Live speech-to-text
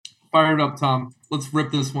Fire it up, Tom. Let's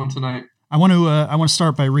rip this one tonight. I want to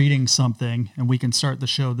start by reading something, and we can start the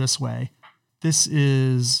show this way. This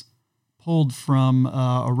is pulled from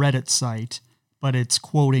a Reddit site, but it's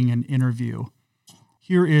quoting an interview.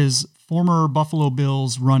 Here is former Buffalo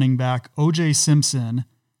Bills running back O.J. Simpson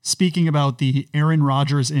speaking about the Aaron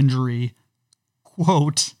Rodgers injury.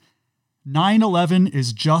 Quote, 9/11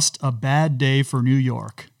 is just a bad day for New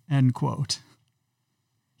York, end quote.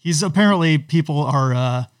 He's apparently, people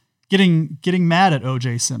are getting mad at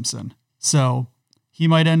O.J. Simpson. So he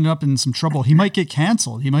might end up in some trouble. He might get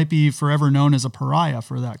canceled. He might be forever known as a pariah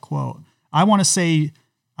for that quote. I want to say,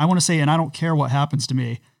 and I don't care what happens to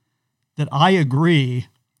me, that I agree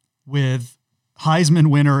with Heisman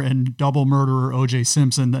winner and double murderer O.J.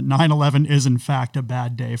 Simpson that 9/11 is in fact a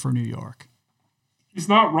bad day for New York. He's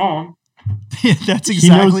not wrong. That's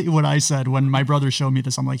exactly what I said when my brother showed me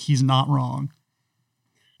this. I'm like, he's not wrong.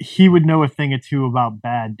 He would know a thing or two about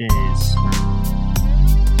bad days.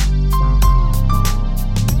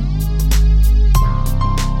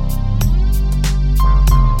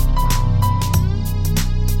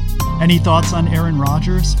 Any thoughts on Aaron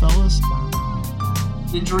Rodgers, fellas?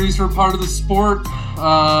 Injuries are part of the sport.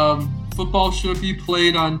 Football should be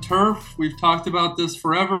played on turf. We've talked about this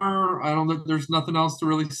forever. I don't think there's nothing else to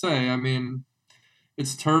really say. I mean,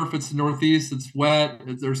 it's turf. It's the Northeast. It's wet.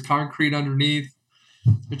 There's concrete underneath.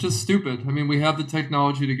 It's just stupid. I mean, we have the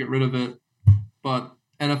technology to get rid of it, but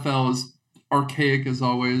NFL is archaic as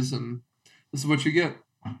always, and this is what you get.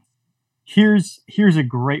 Here's a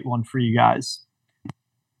great one for you guys.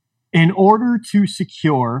 In order to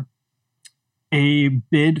secure a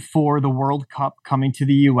bid for the World Cup coming to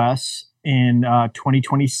the U.S. in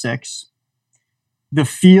 2026, the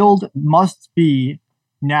field must be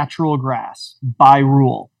natural grass by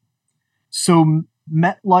rule. So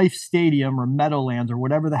MetLife Stadium or Meadowlands or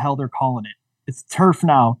whatever the hell they're calling it, it's turf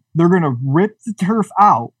now. They're going to rip the turf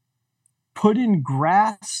out, put in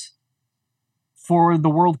grass for the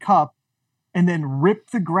World Cup, and then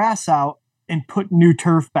rip the grass out and put new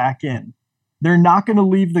turf back in. They're not going to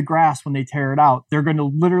leave the grass when they tear it out. They're going to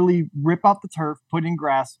literally rip out the turf, put in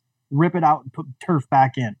grass, rip it out, and put turf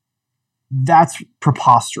back in. That's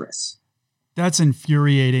preposterous. That's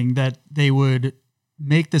infuriating that they would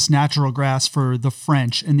make this natural grass for the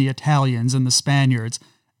French and the Italians and the Spaniards,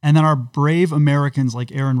 and then our brave Americans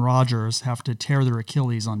like Aaron Rodgers have to tear their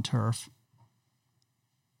Achilles on turf.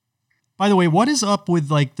 By the way, what is up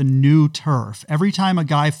with like the new turf? Every time a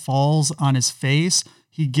guy falls on his face,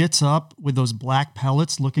 he gets up with those black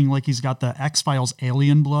pellets looking like he's got the X-Files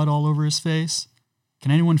alien blood all over his face.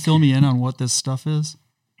 Can anyone fill me in on what this stuff is?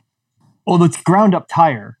 Oh, that's ground up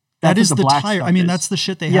tire. That is the tire. I mean, that's the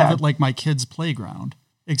shit they have at like my kid's playground.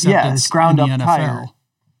 Except it's ground up NFL. Tire.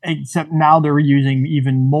 Except now they're using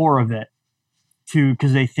even more of it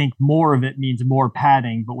because they think more of it means more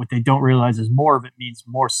padding, but what they don't realize is more of it means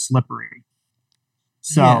more slippery.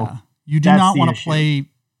 So you do not want to play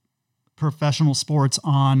professional sports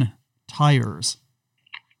on tires.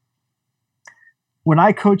 When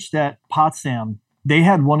I coached at Potsdam, they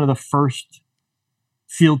had one of the first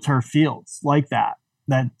field turf fields like that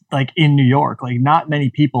like in New York. Like not many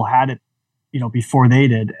people had it, before they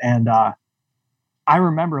did. And I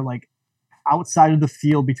remember like outside of the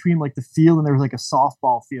field, between like the field and there was like a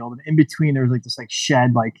softball field, and in between there was like this like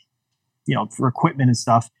shed, like, for equipment and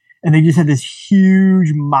stuff. And they just had this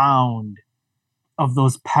huge mound of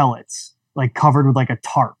those pellets, like covered with like a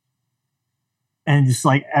tarp. And just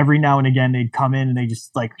like every now and again they'd come in and they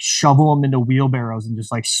just like shovel them into wheelbarrows and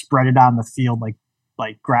just like spread it out in the field like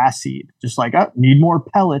grass seed. Just like, oh, need more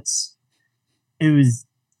pellets. It was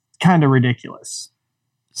kind of ridiculous.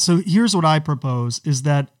 So here's what I propose is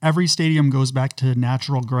that every stadium goes back to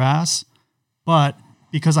natural grass, but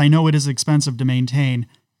because I know it is expensive to maintain,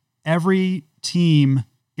 every team,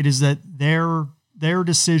 it is that their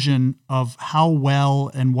decision of how well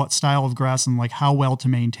and what style of grass and like how well to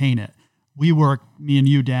maintain it. We work, me and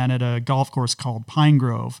you, Dan, at a golf course called Pine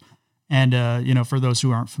Grove. And, for those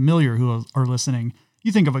who aren't familiar, who are listening,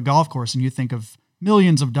 you think of a golf course and you think of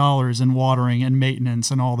millions of dollars in watering and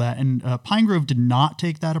maintenance and all that. And Pine Grove did not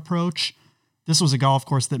take that approach. This was a golf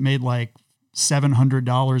course that made like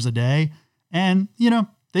 $700 a day. And,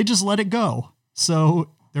 they just let it go.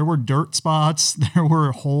 So there were dirt spots, there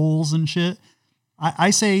were holes and shit.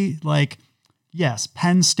 I say like, yes,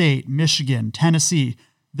 Penn State, Michigan, Tennessee,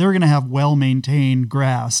 they're going to have well-maintained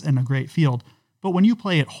grass and a great field. But when you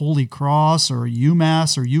play at Holy Cross or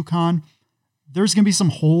UMass or UConn, there's going to be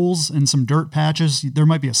some holes and some dirt patches. There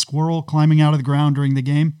might be a squirrel climbing out of the ground during the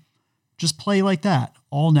game. Just play like that,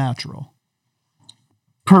 all natural.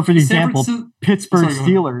 Perfect example, Pittsburgh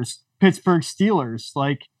Steelers.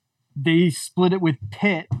 Like They split it with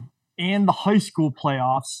Pitt and the high school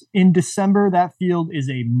playoffs. In December, that field is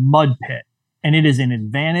a mud pit, and it is an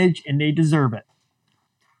advantage, and they deserve it.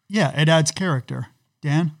 Yeah, it adds character.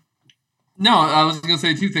 Dan? No, I was going to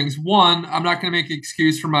say two things. One, I'm not going to make an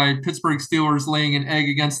excuse for my Pittsburgh Steelers laying an egg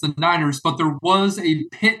against the Niners, but there was a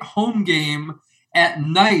Pitt home game at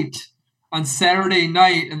night on Saturday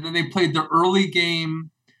night, and then they played the early game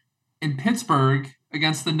in Pittsburgh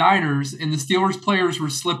against the Niners, and the Steelers players were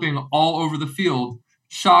slipping all over the field.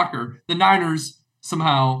 Shocker. The Niners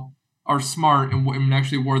somehow are smart and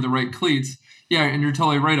actually wore the right cleats. Yeah, and you're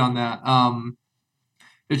totally right on that.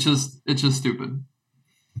 It's just stupid.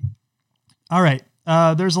 All right.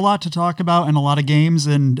 There's a lot to talk about and a lot of games,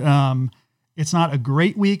 and it's not a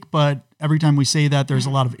great week, but every time we say that, there's a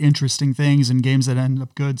lot of interesting things and games that end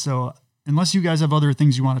up good. So unless you guys have other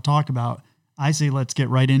things you want to talk about, I say let's get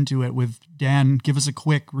right into it with Dan. Give us a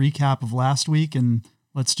quick recap of last week, and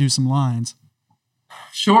let's do some lines.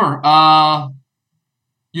 Sure.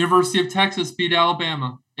 University of Texas beat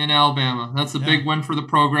Alabama in Alabama. That's a big win for the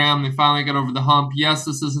program. They finally got over the hump. Yes,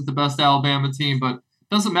 this isn't the best Alabama team, but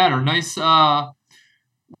doesn't matter. Nice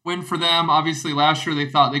win for them. Obviously, last year they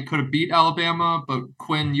thought they could have beat Alabama, but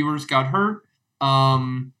Quinn Ewers got hurt.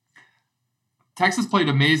 Texas played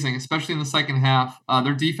amazing, especially in the second half.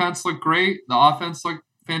 Their defense looked great. The offense looked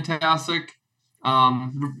fantastic.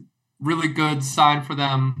 Really good sign for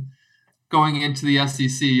them going into the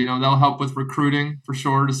SEC. You know, that'll help with recruiting for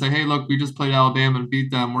sure to say, hey, look, we just played Alabama and beat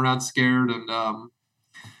them. We're not scared. And,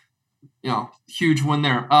 huge win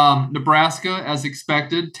there. Nebraska, as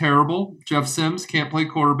expected, terrible. Jeff Sims can't play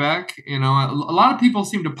quarterback. You know, a lot of people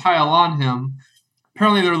seem to pile on him.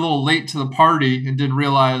 Apparently they're a little late to the party and didn't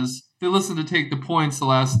realize if they listened to Take the Points the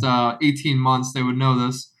last 18 months, they would know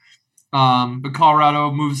this. But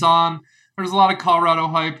Colorado moves on. There's a lot of Colorado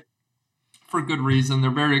hype for good reason.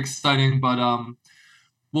 They're very exciting, but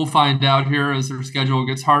we'll find out here as their schedule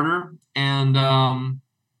gets harder. And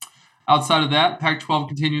outside of that, Pac-12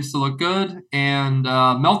 continues to look good. And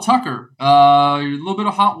Mel Tucker, a little bit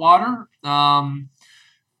of hot water.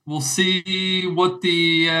 We'll see what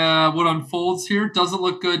what unfolds here. Doesn't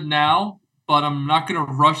look good now, but I'm not going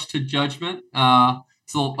to rush to judgment.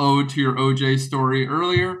 It's a little ode to your OJ story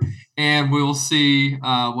earlier, and we'll see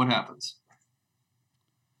what happens.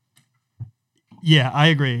 Yeah, I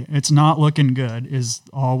agree. It's not looking good is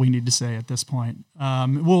all we need to say at this point.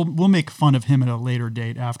 We'll make fun of him at a later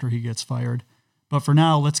date after he gets fired. But for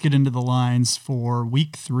now, let's get into the lines for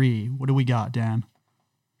week 3. What do we got, Dan?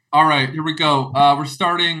 All right, here we go. We're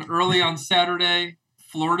starting early on Saturday,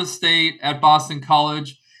 Florida State at Boston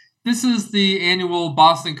College. This is the annual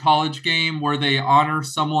Boston College game where they honor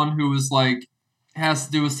someone who was has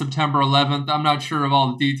to do with September 11th. I'm not sure of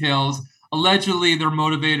all the details. Allegedly, they're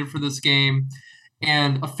motivated for this game,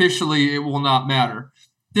 and officially it will not matter.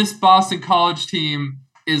 This Boston College team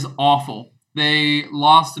is awful. They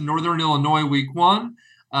lost to Northern Illinois week 1.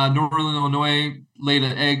 Northern Illinois laid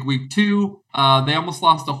an egg week 2. They almost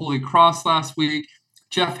lost to Holy Cross last week.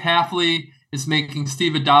 Jeff Hafley is making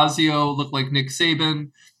Steve Adazio look like Nick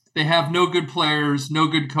Saban. They have no good players, no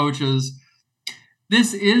good coaches.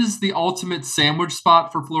 This is the ultimate sandwich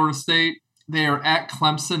spot for Florida State. They are at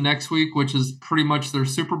Clemson next week, which is pretty much their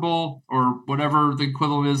Super Bowl or whatever the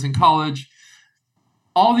equivalent is in college.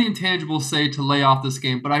 All the intangibles say to lay off this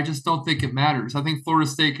game, but I just don't think it matters. I think Florida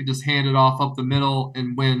State could just hand it off up the middle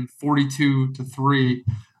and win 42-3.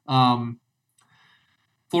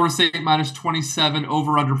 Florida State minus 27,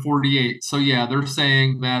 over under 48. So, yeah, they're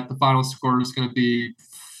saying that the final score is going to be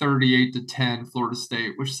 38-10 Florida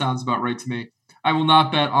State, which sounds about right to me. I will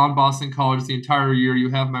not bet on Boston College the entire year. You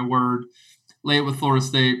have my word. Lay it with Florida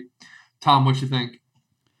State. Tom, what you think?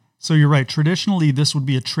 So you're right. Traditionally, this would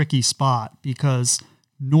be a tricky spot because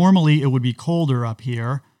normally it would be colder up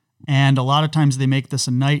here. And a lot of times they make this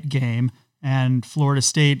a night game. And Florida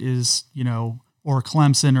State is, or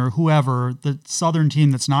Clemson or whoever, the southern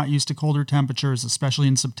team that's not used to colder temperatures, especially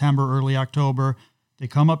in September, early October. They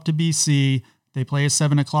come up to BC. They play a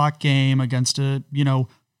 7 o'clock game against a,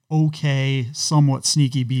 okay, somewhat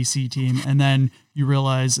sneaky BC team. And then you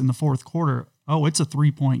realize in the fourth quarter, oh, it's a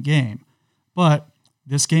 3-point game. But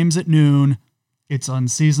this game's at noon. It's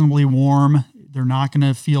unseasonably warm. They're not going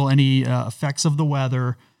to feel any effects of the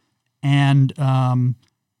weather. And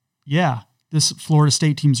this Florida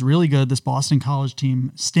State team's really good. This Boston College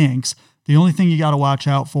team stinks. The only thing you got to watch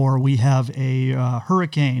out for, we have a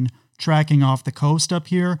hurricane tracking off the coast up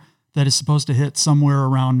here that is supposed to hit somewhere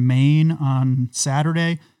around Maine on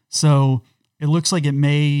Saturday. So it looks like it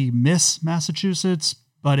may miss Massachusetts,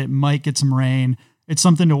 but it might get some rain. It's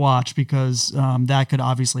something to watch because that could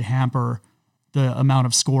obviously hamper the amount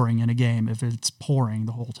of scoring in a game if it's pouring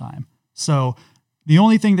the whole time. So the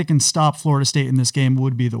only thing that can stop Florida State in this game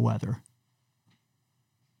would be the weather.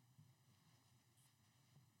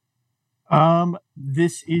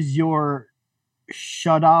 This is your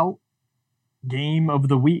shutout game of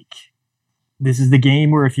the week. This is the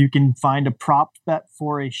game where if you can find a prop bet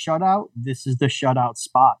for a shutout, this is the shutout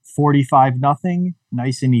spot. 45-0,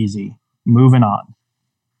 nice and easy. Moving on.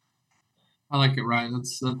 I like it, Ryan.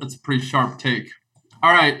 That's a pretty sharp take.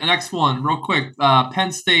 All right, the next one, real quick.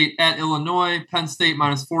 Penn State at Illinois. Penn State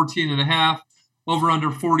minus 14.5. Over under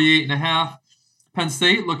 48.5. Penn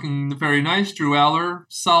State looking very nice. Drew Aller,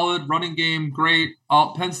 solid. Running game, great.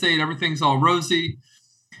 Penn State, everything's all rosy.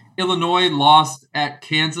 Illinois lost at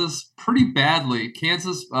Kansas pretty badly.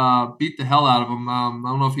 Kansas beat the hell out of them. I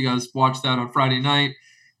don't know if you guys watched that on Friday night.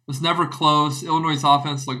 It was never close. Illinois'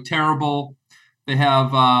 offense looked terrible. They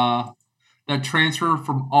have that transfer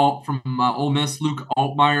from Ole Miss, Luke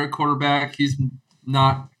Altmaier, quarterback. He's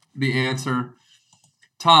not the answer.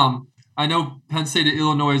 Tom, I know Penn State at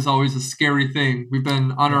Illinois is always a scary thing. We've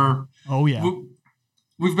been on our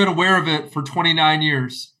we've been aware of it for 29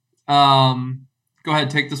 years. Go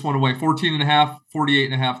ahead, take this one away. 14.5,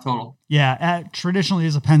 48.5 total. Yeah, traditionally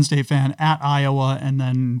as a Penn State fan, at Iowa and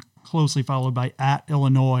then closely followed by at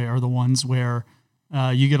Illinois are the ones where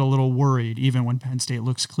you get a little worried, even when Penn State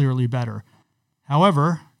looks clearly better.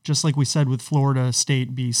 However, just like we said with Florida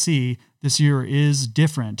State, BC, this year is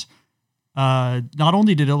different. Not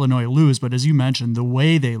only did Illinois lose, but as you mentioned, the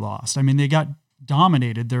way they lost. I mean, they got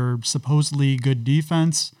dominated. Their supposedly good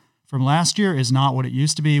defense from last year is not what it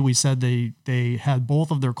used to be. We said they had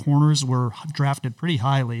both of their corners were drafted pretty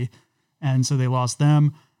highly, and so they lost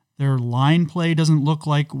them. Their line play doesn't look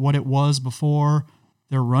like what it was before.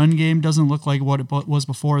 Their run game doesn't look like what it was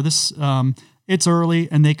before. This it's early,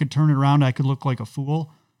 and they could turn it around. I could look like a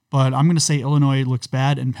fool, but I'm going to say Illinois looks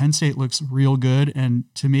bad, and Penn State looks real good. And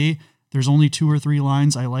to me, there's only 2 or 3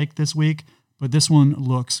 lines I like this week, but this one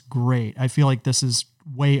looks great. I feel like this is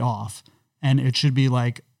way off, and it should be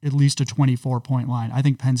like at least a 24-point line. I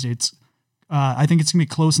think Penn State's I think it's going to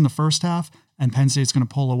be close in the first half, and Penn State's going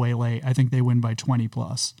to pull away late. I think they win by 20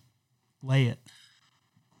 plus. Lay it.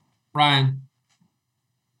 Ryan.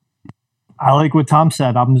 I like what Tom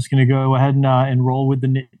said. I'm just going to go ahead and roll with the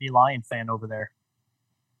Nittany Lion fan over there.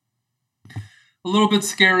 A little bit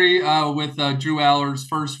scary with Drew Aller's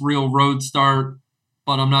first real road start,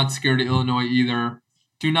 but I'm not scared of Illinois either.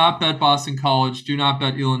 Do not bet Boston College. Do not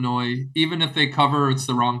bet Illinois. Even if they cover, it's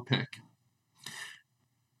the wrong pick.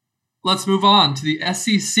 Let's move on to the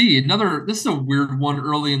SEC. This is a weird one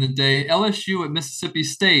early in the day. LSU at Mississippi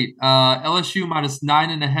State. LSU minus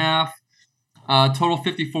 9.5. Total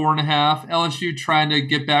 54.5. LSU trying to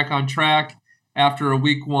get back on track after a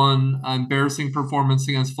week 1 embarrassing performance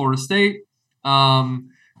against Florida State.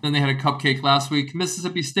 Then they had a cupcake last week.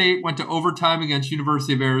 Mississippi State went to overtime against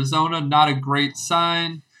University of Arizona. Not a great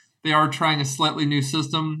sign. They are trying a slightly new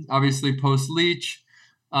system, obviously post-Leach.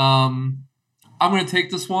 I'm going to take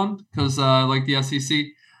this one because I like the SEC.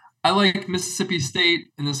 I like Mississippi State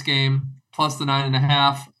in this game, plus the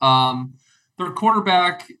 9.5. Their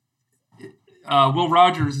quarterback, Will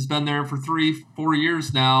Rogers, has been there for 3-4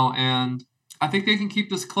 years now, and I think they can keep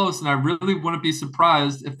this close, and I really wouldn't be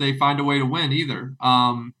surprised if they find a way to win either.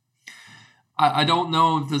 I don't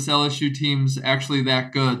know if this LSU team's actually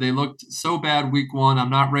that good. They looked so bad week 1. I'm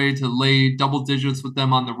not ready to lay double digits with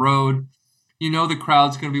them on the road. You know the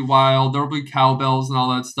crowd's going to be wild. There will be cowbells and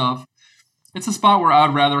all that stuff. It's a spot where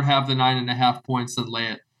I'd rather have the 9.5 points than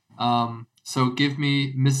lay it. So give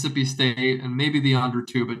me Mississippi State and maybe the under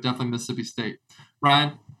 2, but definitely Mississippi State.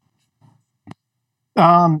 Ryan?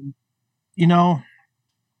 You know,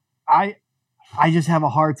 I just have a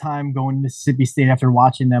hard time going Mississippi State after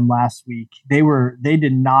watching them last week. They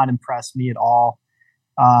did not impress me at all.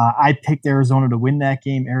 I picked Arizona to win that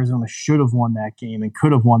game. Arizona should have won that game and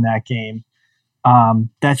could have won that game.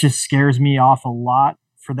 That just scares me off a lot.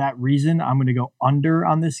 For that reason, I'm going to go under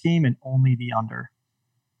on this game and only the under.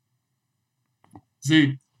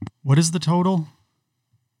 Z. What is the total?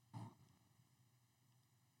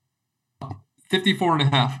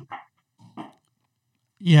 54.5.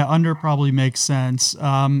 Yeah, under probably makes sense.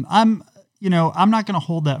 I'm not going to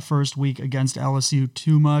hold that first week against LSU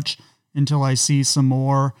too much until I see some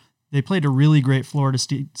more. They played a really great Florida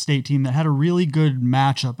State team that had a really good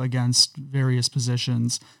matchup against various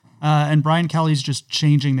positions. And Brian Kelly's just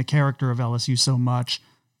changing the character of LSU so much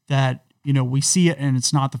that, we see it and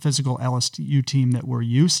it's not the physical LSU team that we're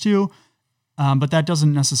used to. But that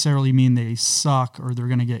doesn't necessarily mean they suck or they're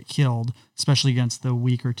going to get killed, especially against the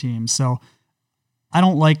weaker teams. So I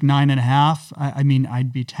don't like 9.5. I mean,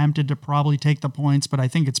 I'd be tempted to probably take the points, but I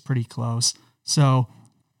think it's pretty close. So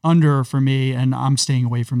under for me, and I'm staying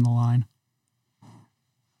away from the line.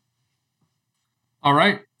 All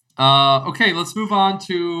right. Okay, let's move on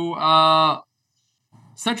to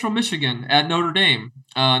Central Michigan at Notre Dame.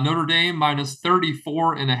 Notre Dame minus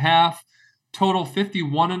 34.5, total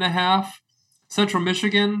 51.5. Central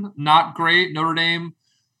Michigan, not great. Notre Dame,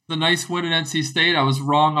 the nice win at NC State. I was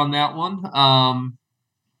wrong on that one.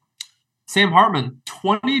 Sam Hartman,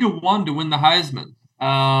 20-1 to win the Heisman.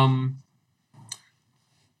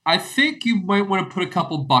 I think you might want to put a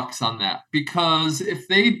couple bucks on that, because if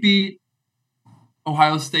they beat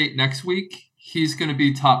Ohio State next week, he's going to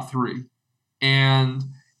be top 3. And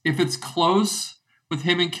if it's close with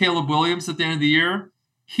him and Caleb Williams at the end of the year,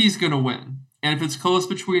 he's going to win. And if it's close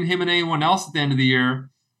between him and anyone else at the end of the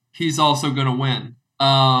year, he's also going to win.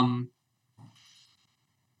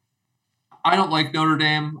 I don't like Notre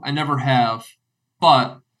Dame. I never have.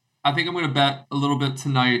 But I think I'm going to bet a little bit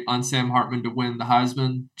tonight on Sam Hartman to win the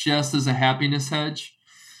Heisman, just as a happiness hedge.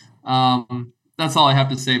 That's all I have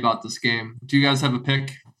to say about this game. Do you guys have a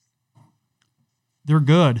pick? They're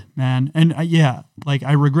good, man. And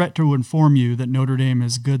I regret to inform you that Notre Dame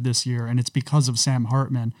is good this year, and it's because of Sam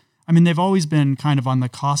Hartman. I mean, they've always been kind of on the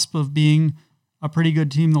cusp of being a pretty good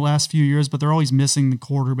team the last few years, but they're always missing the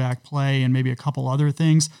quarterback play and maybe a couple other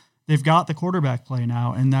things. They've got the quarterback play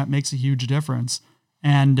now, and that makes a huge difference.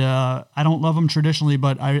 And I don't love him traditionally,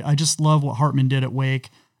 but I just love what Hartman did at Wake,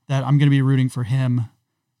 that I'm going to be rooting for him.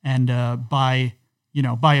 And by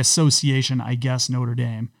association, I guess, Notre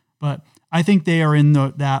Dame. But I think they are in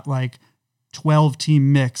that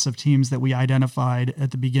 12-team mix of teams that we identified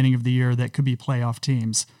at the beginning of the year that could be playoff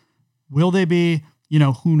teams. Will they be?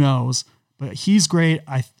 Who knows? But he's great.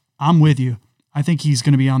 I'm with you. I think he's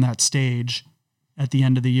going to be on that stage at the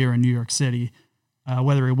end of the year in New York City.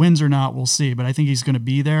 Whether he wins or not, we'll see. But I think he's going to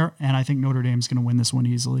be there, and I think Notre Dame's going to win this one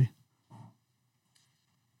easily.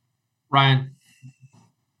 Ryan?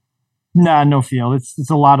 Nah, no field. It's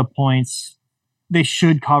a lot of points. They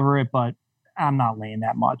should cover it, but I'm not laying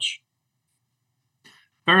that much.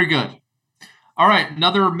 Very good. All right,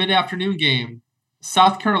 another mid-afternoon game.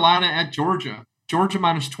 South Carolina at Georgia. Georgia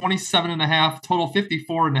minus 27.5, total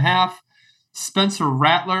 54.5. Spencer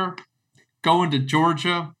Rattler going to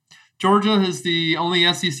Georgia. Georgia is the only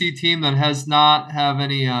SEC team that has not have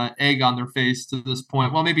any egg on their face to this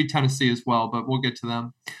point. Well, maybe Tennessee as well, but we'll get to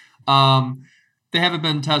them. They haven't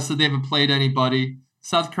been tested. They haven't played anybody.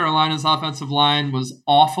 South Carolina's offensive line was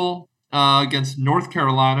awful against North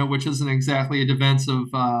Carolina, which isn't exactly a defensive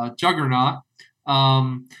juggernaut.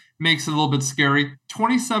 Makes it a little bit scary.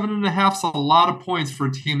 27.5 is a lot of points for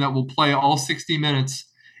a team that will play all 60 minutes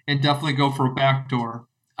and definitely go for a backdoor.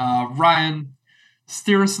 Ryan,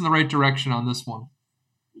 steer us in the right direction on this one.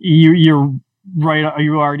 You're right.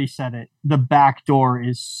 You already said it. The back door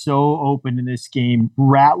is so open in this game.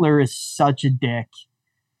 Rattler is such a dick.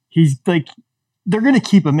 He's they're going to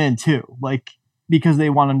keep him in too, because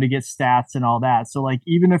they want him to get stats and all that. So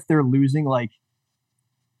even if they're losing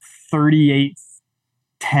 38-10,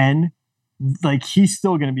 he's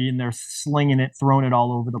still going to be in there slinging it, throwing it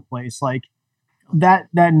all over the place. That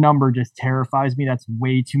number just terrifies me. That's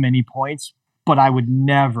way too many points, but I would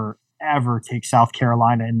never, ever take South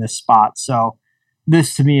Carolina in this spot. So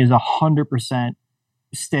this to me is 100%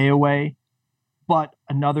 stay away. But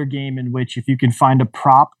another game in which if you can find a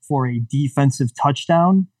prop for a defensive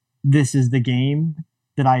touchdown, this is the game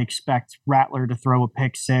that I expect Rattler to throw a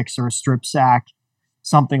pick six or a strip sack,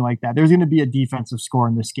 something like that. There's going to be a defensive score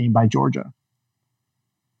in this game by Georgia.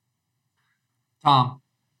 Tom?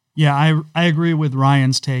 Yeah, I agree with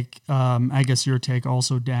Ryan's take. I guess your take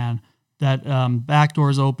also, Dan, that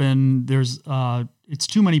backdoor's open. There's it's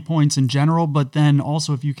too many points in general, but then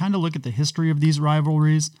also if you kind of look at the history of these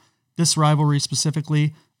rivalries, this rivalry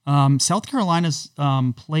specifically, South Carolina's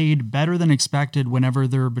played better than expected whenever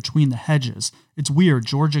they're between the hedges. It's weird.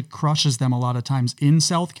 Georgia crushes them a lot of times in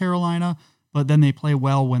South Carolina, but then they play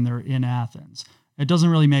well when they're in Athens. It doesn't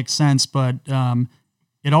really make sense, but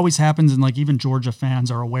it always happens, and even Georgia fans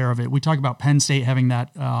are aware of it. We talk about Penn State having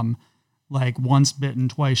that once bitten,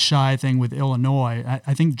 twice shy thing with Illinois.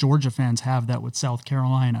 I think Georgia fans have that with South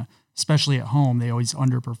Carolina, especially at home. They always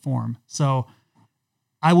underperform. So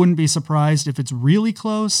I wouldn't be surprised if it's really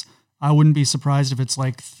close. I wouldn't be surprised if it's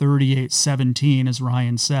 38-17, as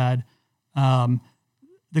Ryan said.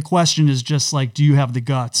 The question is just do you have the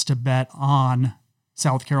guts to bet on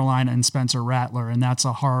South Carolina and Spencer Rattler? And that's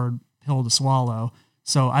a hard pill to swallow.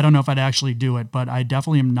 So I don't know if I'd actually do it, but I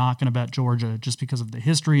definitely am not going to bet Georgia just because of the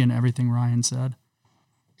history and everything Ryan said.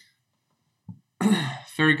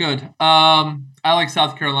 Very good. I like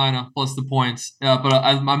South Carolina plus the points, but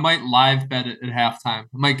I might live bet it at halftime. I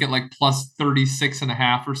might get like plus 36 and a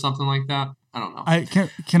half or something like that. I don't know.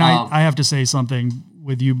 I have to say something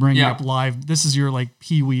with you bringing Yeah. up live. This is your like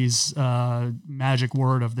Pee-wee's magic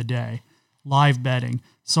word of the day, live betting.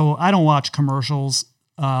 So I don't watch commercials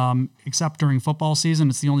except during football season.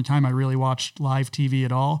 It's the only time I really watch live TV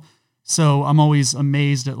at all. So I'm always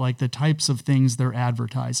amazed at like the types of things they're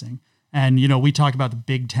advertising. And, we talk about the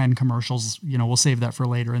Big Ten commercials, we'll save that for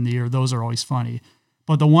later in the year. Those are always funny.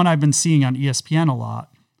 But the one I've been seeing on ESPN a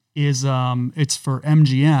lot is it's for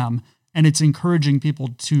MGM, and it's encouraging people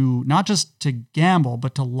to not just to gamble,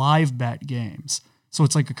 but to live bet games. So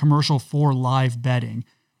it's like a commercial for live betting.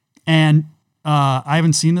 And I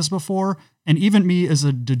haven't seen this before. And even me as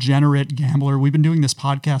a degenerate gambler, we've been doing this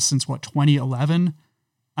podcast since 2011.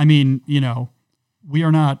 I mean, we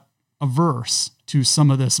are not averse to some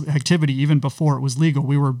of this activity even before it was legal.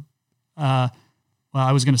 We were, well,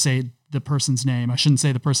 I was going to say the person's name. I shouldn't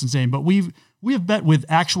say the person's name, but we have bet with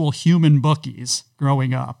actual human bookies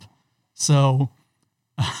growing up. So,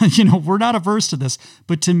 we're not averse to this.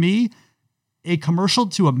 But to me, a commercial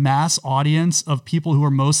to a mass audience of people who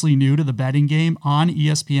are mostly new to the betting game on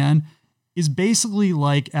ESPN is basically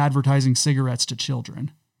like advertising cigarettes to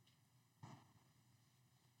children.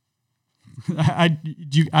 I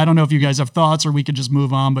don't know if you guys have thoughts or we could just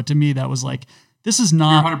move on, but to me that was like, this is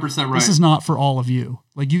not, You're 100% right. This is not for all of you.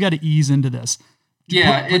 Like you got to ease into this.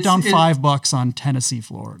 Yeah. Put down $5 on Tennessee,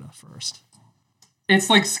 Florida first. It's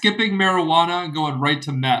like skipping marijuana and going right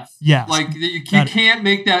to meth. Yes. Like you can't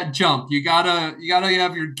make that jump. You gotta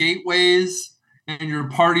have your gateways and your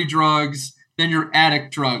party drugs, then your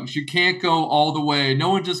addict drugs. You can't go all the way. No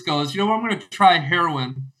one just goes, I'm going to try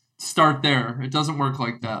heroin. Start there. It doesn't work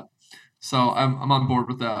like that. So I'm on board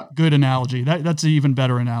with that. Good analogy. That's an even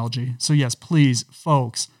better analogy. So yes, please,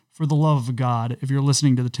 folks, for the love of God, if you're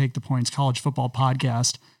listening to the Take the Points College Football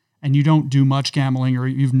Podcast and you don't do much gambling or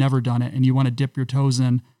you've never done it and you want to dip your toes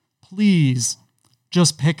in, please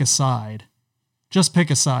just pick a side. Just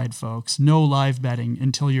pick a side, folks. No live betting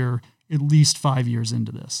until you're at least 5 years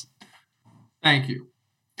into this. Thank you.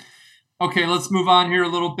 Okay, let's move on here a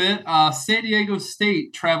little bit. San Diego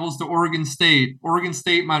State travels to Oregon State. Oregon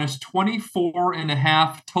State minus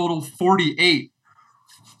 24.5, total 48.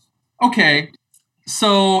 Okay,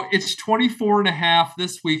 so it's 24.5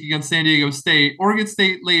 this week against San Diego State. Oregon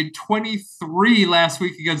State laid 23 last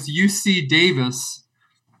week against UC Davis.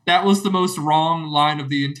 That was the most wrong line of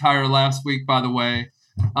the entire last week, by the way.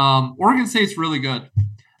 Oregon State's really good.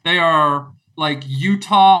 They are like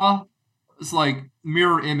Utah. It's like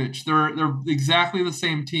mirror image. They're exactly the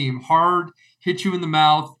same team. Hard, hit you in the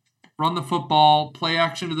mouth, run the football, play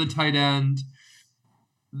action to the tight end.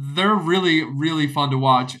 They're really, really fun to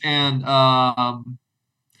watch. And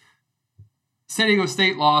San Diego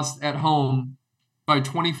State lost at home by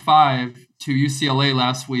 25 to UCLA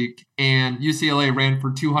last week, and UCLA ran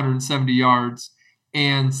for 270 yards,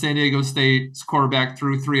 and San Diego State's quarterback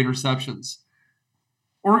threw 3 interceptions.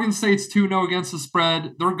 Oregon State's 2-0 against the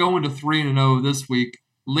spread. They're going to 3-0 this week.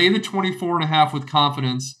 Lay the 24.5 with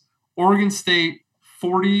confidence. Oregon State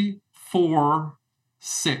 44-6.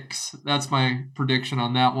 That's my prediction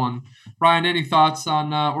on that one. Ryan, any thoughts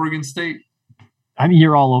on Oregon State? I mean,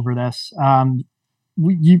 you're all over this.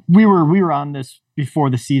 We were on this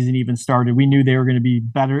before the season even started. We knew they were going to be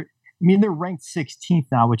better. I mean, they're ranked 16th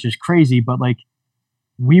now, which is crazy, but like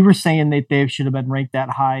we were saying that they should have been ranked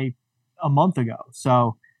that high a month ago.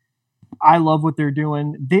 So I love what they're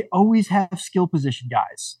doing. They always have skill position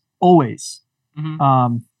guys, always.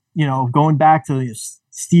 Mm-hmm. Going back to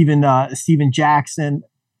Steven Jackson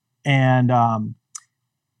and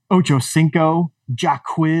Ocho Cinco,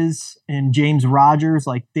 Jacquiz, and James Rogers.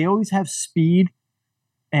 Like they always have speed,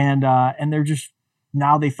 and they're just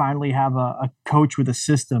now they finally have a coach with a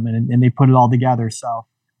system, and they put it all together. So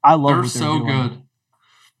I love. They're so good.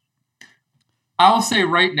 I'll say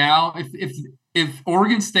right now, if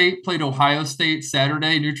Oregon State played Ohio State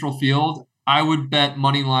Saturday, neutral field, I would bet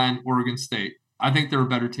money line Oregon State. I think they're a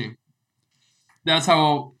better team. That's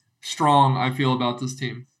how strong I feel about this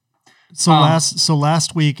team. So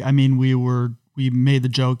last week, I mean, we made the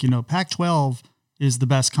joke, Pac-12 is the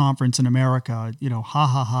best conference in America. Ha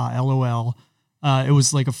ha ha, LOL. It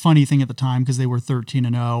was like a funny thing at the time because they were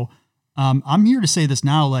 13-0. I'm here to say this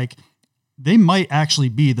now, like. They might actually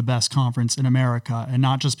be the best conference in America, and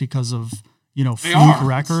not just because of, fluke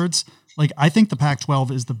records. Like, I think the Pac-12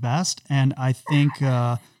 is the best, and I think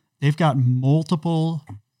they've got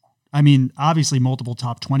obviously multiple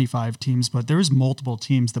top 25 teams, but there's multiple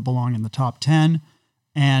teams that belong in the top 10.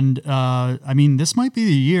 And I mean, this might be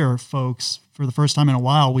the year, folks. For the first time in a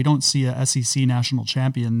while, we don't see a SEC national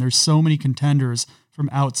champion. There's so many contenders from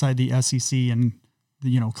outside the SEC and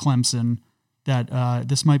Clemson that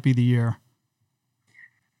this might be the year.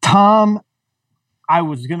 Tom, I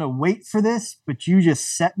was going to wait for this, but you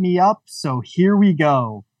just set me up. So here we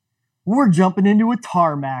go. We're jumping into a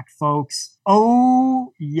tarmac, folks.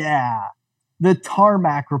 Oh, yeah. The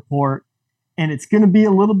tarmac report. And it's going to be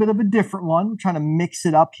a little bit of a different one. We're trying to mix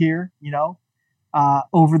it up here,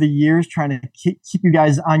 over the years, trying to keep you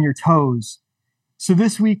guys on your toes. So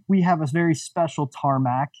this week we have a very special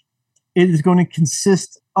tarmac. It is going to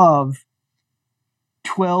consist of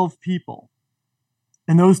 12 people.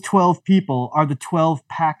 And those 12 people are the 12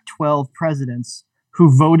 Pac-12 presidents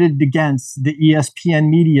who voted against the ESPN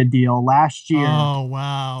media deal last year. Oh,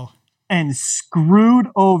 wow. And screwed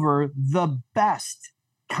over the best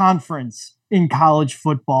conference in college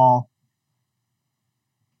football.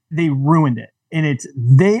 They ruined it. And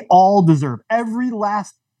they all deserve, every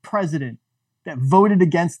last president that voted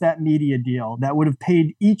against that media deal that would have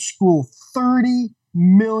paid each school $30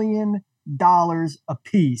 million a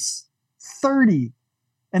piece. 30.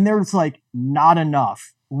 And they're just like, not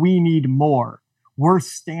enough. We need more. We're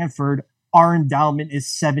Stanford. Our endowment is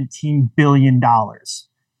 $17 billion.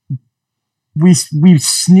 We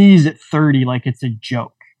sneeze at 30 like it's a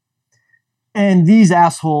joke. And these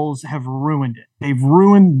assholes have ruined it. They've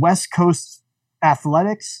ruined West Coast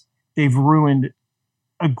athletics. They've ruined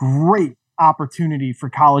a great opportunity for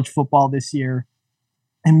college football this year.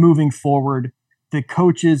 And moving forward, the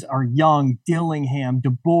coaches are young. Dillingham,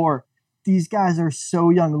 DeBoer, these guys are so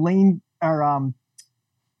young.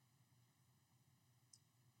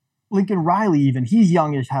 Lincoln Riley, even, he's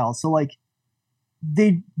young as hell. So like,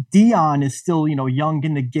 Dion is still, young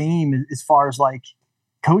in the game as far as like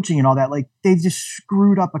coaching and all that. Like, they just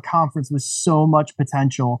screwed up a conference with so much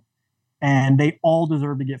potential, and they all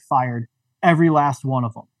deserve to get fired. Every last one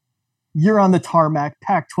of them. You're on the tarmac,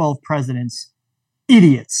 Pac-12 presidents,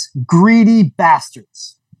 idiots, greedy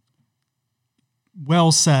bastards.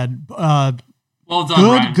 Well said. Well done,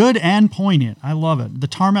 Ryan. Good and poignant. I love it. The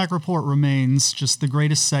Tarmac Report remains just the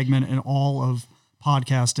greatest segment in all of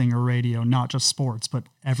podcasting or radio, not just sports, but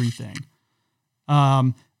everything.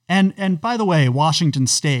 And by the way, Washington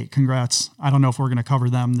State, congrats. I don't know if we're going to cover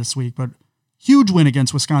them this week, but huge win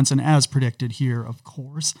against Wisconsin as predicted here, of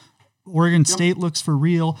course. Oregon State looks for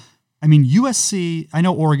real. I mean, USC, I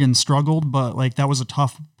know Oregon struggled, but like that was a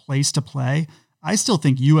tough place to play. I still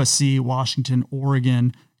think USC, Washington,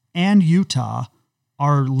 Oregon, and Utah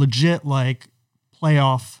are legit like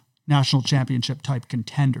playoff national championship type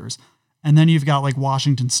contenders. And then you've got like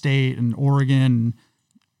Washington State and Oregon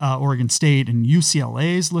State, and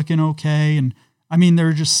UCLA's looking okay. And I mean, there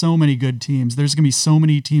are just so many good teams. There's going to be so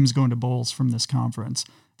many teams going to bowls from this conference.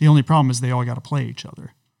 The only problem is they all got to play each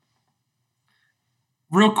other.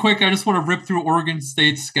 Real quick, I just want to rip through Oregon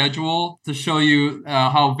State's schedule to show you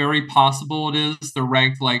how very possible it is. They're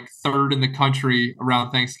ranked like third in the country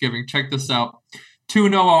around Thanksgiving. Check this out.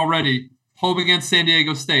 2-0 already. Home against San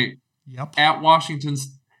Diego State. Yep. At Washington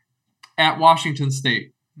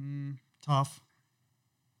State. Tough.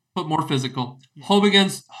 But more physical. Yeah. Home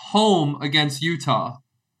against Utah.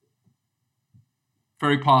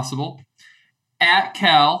 Very possible. At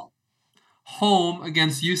Cal. Home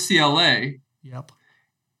against UCLA. Yep.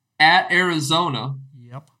 At Arizona.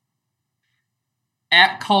 Yep.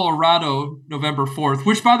 At Colorado, November 4th,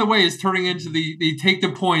 which, by the way, is turning into the Take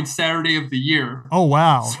the Points Saturday of the year. Oh,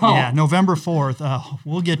 wow. So, yeah, November 4th.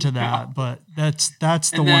 We'll get to that, yeah. But that's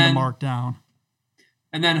the one to mark down.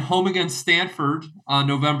 And then home against Stanford on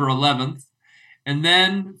November 11th. And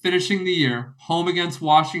then finishing the year, home against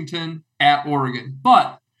Washington, at Oregon.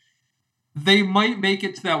 But they might make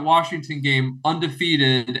it to that Washington game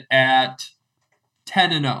undefeated at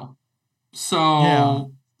 10-0. So, yeah.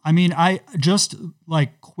 I mean, I just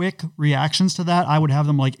like quick reactions to that. I would have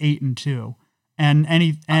them like 8-2,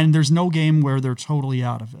 and there's no game where they're totally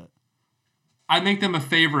out of it. I make them a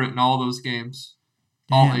favorite in all those games.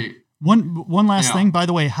 Damn. All 8. One last thing, by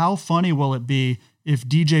the way, how funny will it be if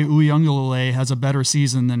DJ Uiagalelei has a better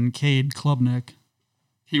season than Cade Klubnik?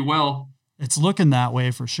 He will. It's looking that way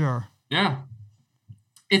for sure. Yeah.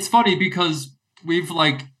 It's funny because we've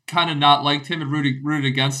like kind of not liked him and rooted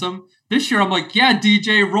against him. This year, I'm like, yeah,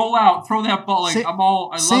 DJ, roll out, throw that ball. Like, I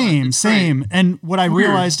love it. Same. Great. And what I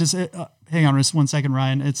realized is, hang on just 1 second,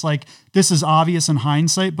 Ryan. It's like, this is obvious in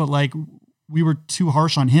hindsight, but like we were too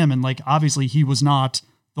harsh on him. And like, obviously he was not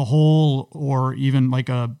the whole or even like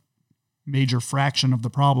a major fraction of the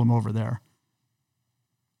problem over there.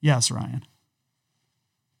 Yes, Ryan.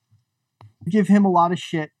 Give him a lot of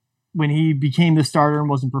shit. when he became the starter and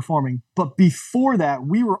wasn't performing. But before that,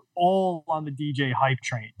 we were all on the DJ hype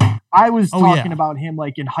train. I was talking about him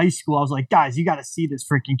like in high school. I was like, guys, you got to see this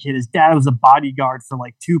freaking kid. His dad was a bodyguard for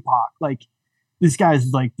like Tupac. Like, this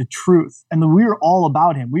guy's like the truth. And we were all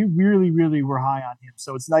about him. We really, really were high on him.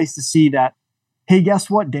 So it's nice to see that, hey, guess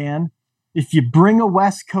what, Dan? If you bring a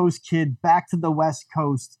West Coast kid back to the West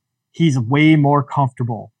Coast, he's way more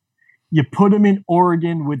comfortable. You put him in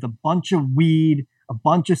Oregon with a bunch of weed, a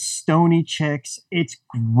bunch of stony chicks. It's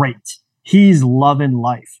great. He's loving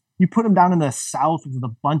life. You put him down in the South with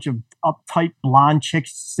a bunch of uptight blonde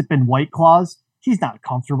chicks sipping White Claws. He's not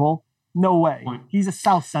comfortable. No way. He's a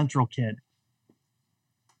South Central kid.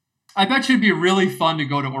 I bet you it'd be really fun to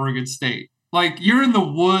go to Oregon State. Like, you're in the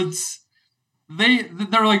woods.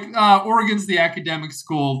 They're like, Oregon's the academic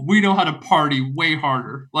school. We know how to party way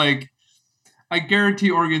harder. Like, I guarantee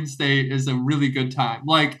Oregon State is a really good time.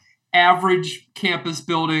 Like, average campus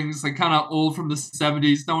buildings, like kind of old from the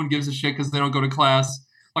 70s. No one gives a shit because they don't go to class.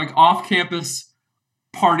 Like, off-campus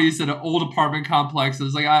parties at old apartment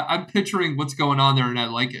complexes. Like, I'm picturing what's going on there, and I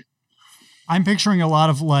like it. I'm picturing a lot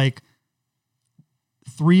of, like,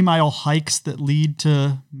 3-mile hikes that lead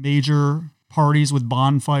to major parties with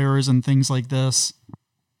bonfires and things like this.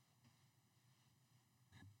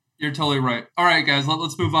 You're totally right. All right, guys,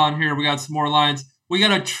 let's move on here. We got some more lines. We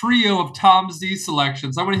got a trio of Tom Z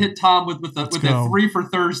selections. I'm going to hit Tom with the 3 for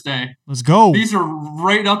Thursday. Let's go. These are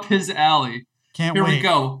right up his alley. Can't Here wait. we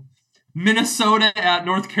go. Minnesota at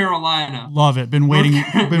North Carolina. Love it. Been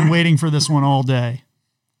waiting for this one all day.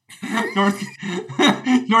 North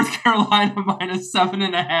Carolina minus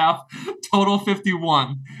 7.5, total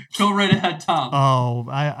 51. Go right ahead, Tom. Oh,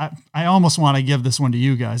 I almost want to give this one to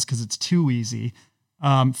you guys because it's too easy.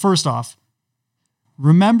 First off,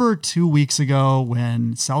 remember 2 weeks ago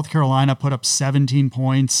when South Carolina put up 17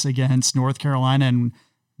 points against North Carolina, and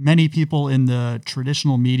many people in the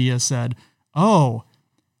traditional media said, oh,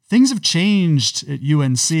 things have changed at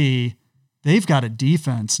UNC. They've got a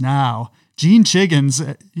defense now. Gene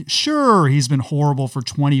Chiggins, sure, he's been horrible for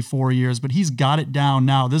 24 years, but he's got it down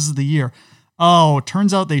now. This is the year. Oh,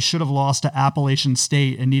 turns out they should have lost to Appalachian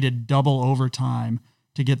State and needed double overtime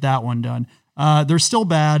to get that one done. They're still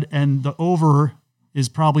bad, and the over is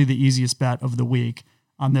probably the easiest bet of the week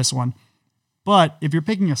on this one. But if you're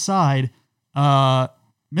picking a side,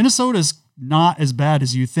 Minnesota's not as bad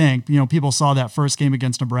as you think. You know, people saw that first game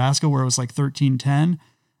against Nebraska where it was like 13-10.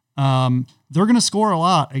 They're going to score a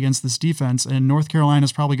lot against this defense, and North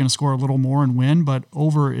Carolina's probably going to score a little more and win, but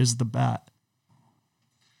over is the bet.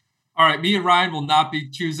 All right, me and Ryan will not be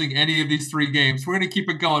choosing any of these 3 games. We're going to keep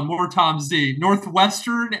it going. More Tom Z.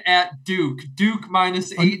 Northwestern at Duke. Duke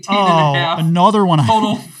minus 18.5. Another one.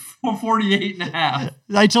 Total 48.5.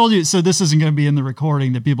 I told you, so this isn't going to be in the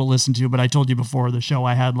recording that people listen to, but I told you before the show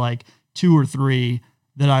I had like 2 or 3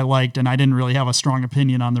 that I liked, and I didn't really have a strong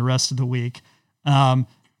opinion on the rest of the week.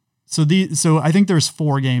 So I think there's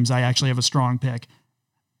 4 games I actually have a strong pick.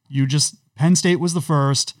 Penn State was the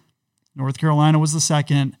first, North Carolina was the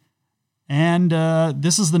second, and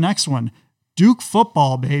this is the next one. Duke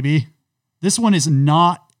football, baby. This one is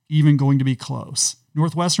not even going to be close.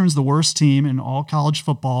 Northwestern's the worst team in all college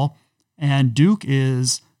football, and Duke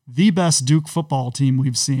is the best Duke football team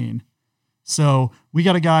we've seen. So we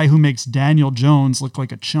got a guy who makes Daniel Jones look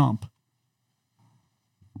like a chump.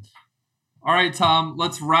 All right, Tom,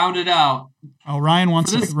 let's round it out. Oh, Ryan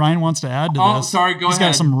wants to add to this. Oh, sorry, go ahead. He's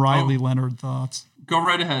got some Riley Leonard thoughts. Go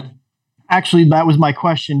right ahead. Actually, that was my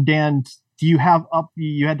question. Dan, do you have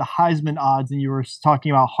you had the Heisman odds and you were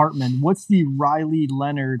talking about Hartman. What's the Riley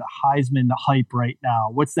Leonard Heisman hype right now?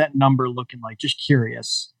 What's that number looking like? Just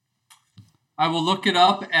curious. I will look it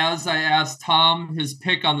up as I ask Tom his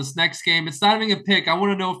pick on this next game. It's not even a pick. I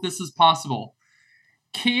want to know if this is possible.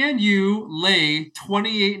 Can you lay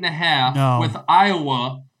 28.5 with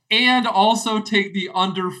Iowa and also take the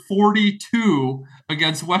under 42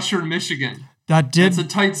 against Western Michigan? It's a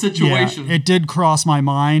tight situation. Yeah, it did cross my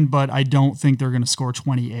mind, but I don't think they're going to score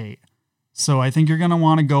 28. So I think you're going to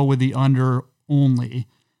want to go with the under only.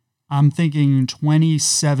 I'm thinking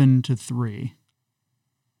 27-3.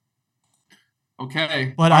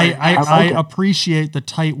 Okay. But I appreciate the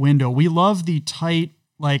tight window. We love the tight,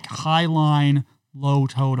 like high line, low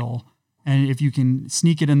total. And if you can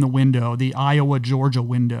sneak it in the window, the Iowa-Georgia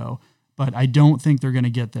window. But I don't think they're going to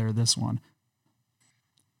get there this one.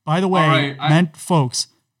 By the way, folks,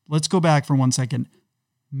 let's go back for 1 second.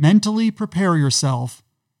 Mentally prepare yourself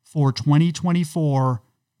for 2024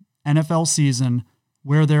 NFL season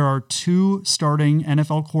where there are 2 starting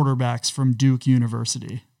NFL quarterbacks from Duke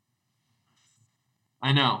University.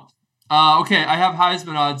 I know. Okay, I have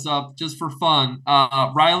Heisman odds up just for fun.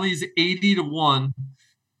 Riley's 80-1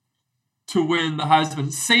 to win the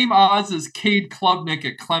Heisman. Same odds as Cade Klubnik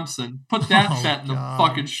at Clemson. Put that Oh bet in the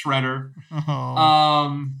fucking God. shredder. Oh.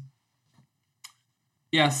 Um,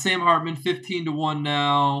 yeah, Sam Hartman 15-1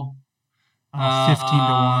 now. Oh, 15 to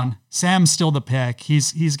Uh, 1. Sam's still the pick.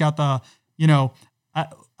 He's got the, you know,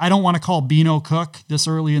 I don't want to call Beano Cook this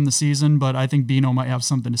early in the season, but I think Beano might have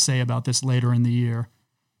something to say about this later in the year.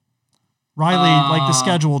 Riley, like the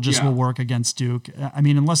schedule just will yeah. work against Duke. I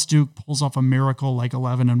mean, unless Duke pulls off a miracle like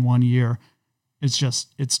 11 in 1 year,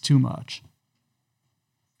 it's too much.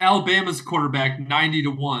 Alabama's quarterback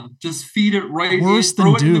 90-1. Just feed it right Worse in, than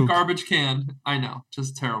throw it in the Duke. garbage can. I know,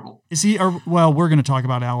 just terrible. Is he? Or, well, we're going to talk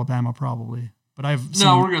about Alabama probably, but I have No,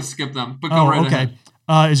 some. we're gonna skip them, but go Oh, right okay.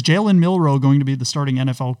 ahead. Is Jalen Milroe going to be the starting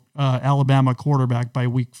NFL Alabama quarterback by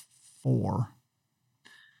week 4?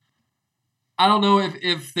 I don't know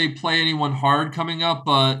if they play anyone hard coming up,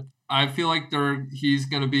 but I feel like he's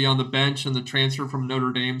going to be on the bench, and the transfer from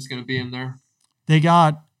Notre Dame is going to be in there. They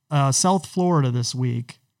got South Florida this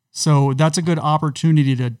week, so that's a good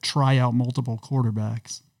opportunity to try out multiple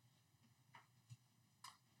quarterbacks.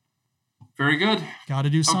 Very good. Got to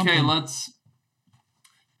do something. Okay,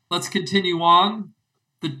 let's continue on.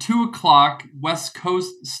 The 2 o'clock West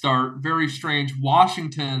Coast start, very strange.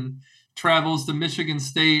 Washington travels to Michigan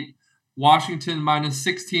State. Washington minus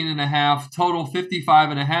 16.5, total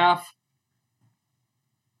 55.5.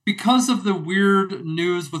 Because of the weird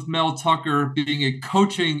news with Mel Tucker being a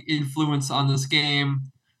coaching influence on this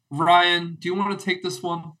game, Ryan, do you want to take this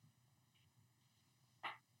one?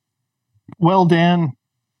 Well, Dan,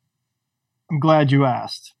 I'm glad you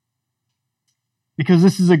asked because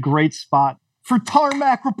this is a great spot for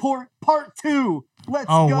Tarmac Report Part 2. Let's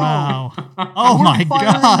Oh, go. wow. Oh, my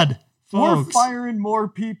God. We're Folks. firing more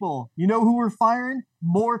people. You know who we're firing?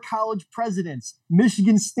 More college presidents.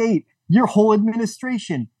 Michigan State, your whole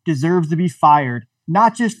administration deserves to be fired.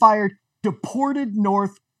 Not just fired, deported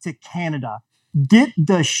north to Canada. Get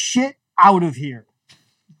the shit out of here.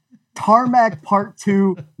 Tarmac Part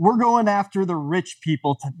 2. We're going after the rich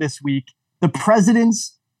people this week. The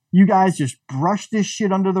presidents, you guys just brush this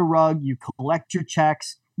shit under the rug. You collect your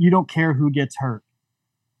checks. You don't care who gets hurt.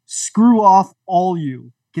 Screw off, all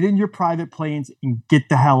you. Get in your private planes and get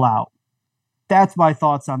the hell out. That's my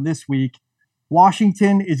thoughts on this week.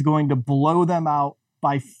 Washington is going to blow them out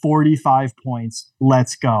by 45 points.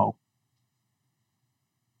 Let's go.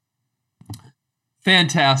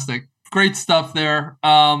 Fantastic. Great stuff there.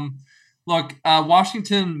 Look,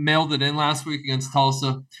 Washington mailed it in last week against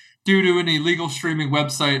Tulsa. Due to an illegal streaming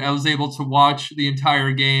website, I was able to watch the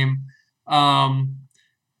entire game.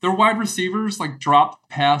 Their wide receivers dropped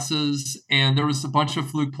passes, and there was a bunch of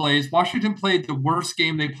fluke plays. Washington played the worst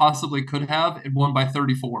game they possibly could have and won by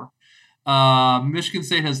 34. Michigan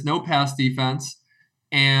State has no pass defense,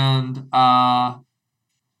 and I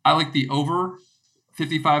like the over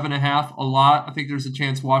 55.5 a lot. I think there's a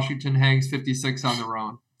chance Washington hangs 56 on their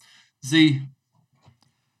own. Z.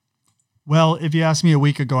 Well, if you asked me a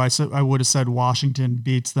week ago, I would have said Washington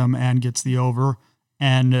beats them and gets the over.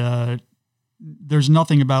 And there's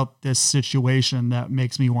nothing about this situation that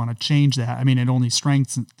makes me want to change that. I mean, it only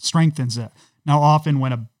strengthens it. Now, often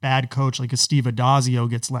when a bad coach like a Steve Adazio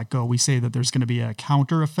gets let go, we say that there's going to be a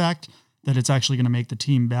counter effect, that it's actually going to make the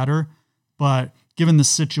team better. But given the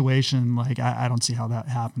situation, I don't see how that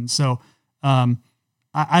happens. So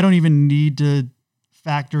I don't even need to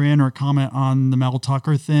factor in or comment on the Mel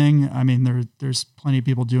Tucker thing. I mean, there's plenty of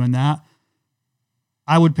people doing that.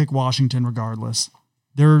 I would pick Washington regardless.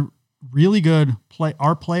 They're really good.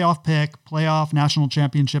 Our playoff pick, playoff national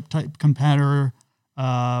championship type competitor,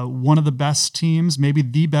 one of the best teams, maybe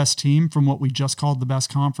the best team from what we just called the best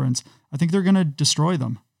conference. I think they're going to destroy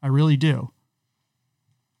them. I really do.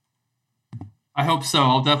 I hope so.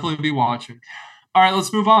 I'll definitely be watching. All right,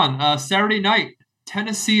 let's move on. Saturday night,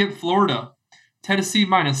 Tennessee at Florida. Tennessee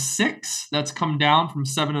minus 6. That's come down from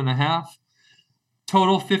 7.5.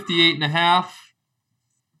 Total 58.5.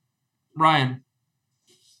 Ryan.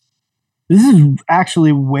 This is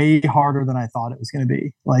actually way harder than I thought it was going to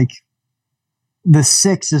be. The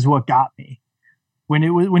 6 is what got me. When it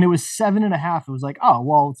was 7.5, it was like, oh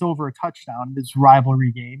well, it's over a touchdown. This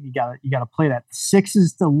rivalry game, you gotta play that. 6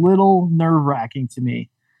 is a little nerve wracking to me.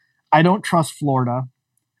 I don't trust Florida.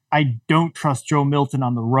 I don't trust Joe Milton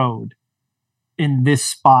on the road in this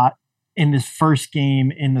spot, in this first game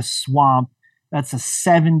in the swamp. That's a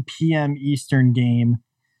 7 p.m. Eastern game.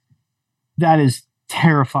 That is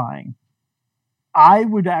terrifying. I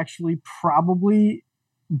would actually probably,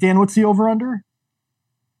 Dan, what's the over under?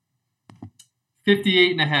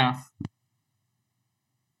 58.5.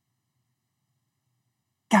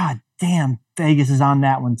 God damn, Vegas is on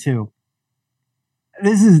that one too.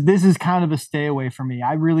 This is kind of a stay away for me.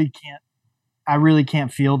 I really can't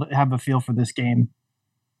have a feel for this game.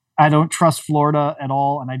 I don't trust Florida at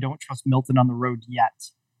all, and I don't trust Milton on the road yet.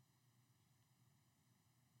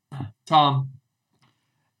 Tom.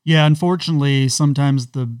 Yeah, unfortunately, sometimes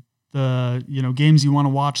the games you want to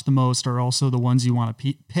watch the most are also the ones you want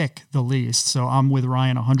to pick the least. So I'm with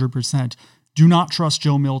Ryan 100%. Do not trust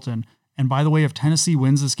Joe Milton. And by the way, if Tennessee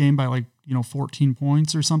wins this game by 14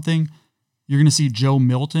 points or something, you're going to see Joe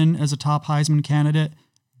Milton as a top Heisman candidate.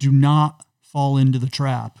 Do not fall into the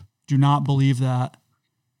trap. Do not believe that.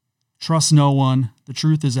 Trust no one. The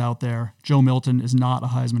truth is out there. Joe Milton is not a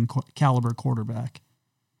Heisman caliber quarterback.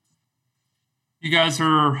 You guys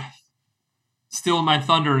are stealing my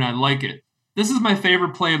thunder, and I like it. This is my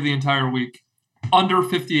favorite play of the entire week. Under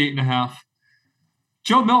 58.5.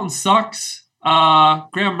 Joe Milton sucks.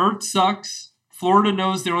 Graham Mertz sucks. Florida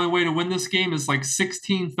knows the only way to win this game is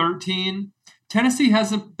 16-13. Tennessee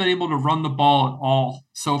hasn't been able to run the ball at all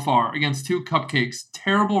so far against two cupcakes.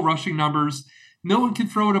 Terrible rushing numbers. Milton can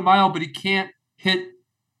throw it a mile, but he can't hit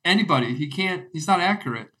anybody. He's not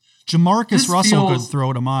accurate. Jamarcus Russell could throw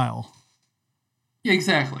it a mile. Yeah,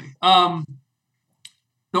 exactly. I'm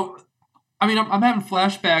having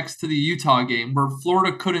flashbacks to the Utah game where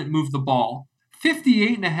Florida couldn't move the ball.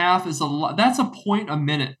 58.5 is a lot. That's a point a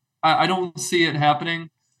minute. I don't see it happening.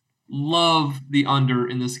 Love the under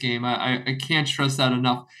in this game. I can't stress that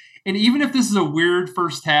enough. And even if this is a weird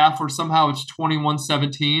first half or somehow it's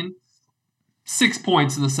 21-17, 6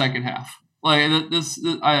 points in the second half.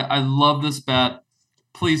 I love this bet.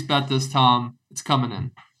 Please bet this, Tom. It's coming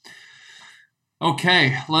in.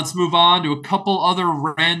 Okay, let's move on to a couple other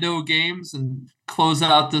rando games and close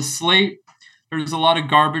out this slate. There's a lot of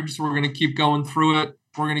garbage, so we're going to keep going through it.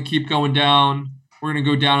 We're going to keep going down. We're going to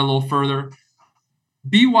go down a little further.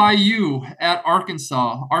 BYU at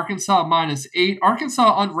Arkansas. Arkansas -8.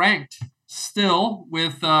 Arkansas unranked still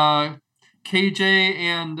with KJ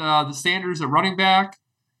and the Sanders at running back.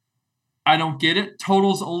 I don't get it.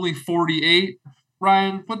 Total's only 48.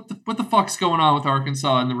 Ryan, what the fuck's going on with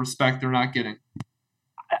Arkansas and the respect they're not getting?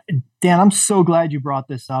 Dan, I'm so glad you brought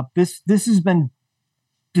this up. This has been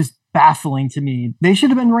just baffling to me. They should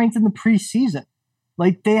have been ranked in the preseason.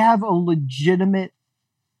 They have a legitimate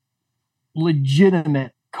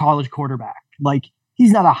college quarterback.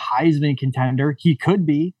 He's not a Heisman contender. He could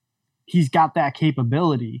be. He's got that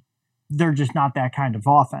capability. They're just not that kind of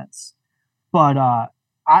offense. But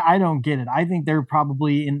I don't get it. I think they're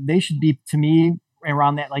probably they should be, to me,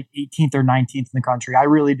 around that 18th or 19th in the country. I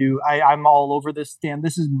really do. I'm all over this, Dan.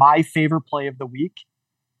 This is my favorite play of the week.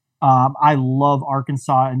 I love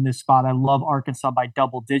Arkansas in this spot. I love Arkansas by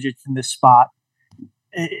double digits in this spot.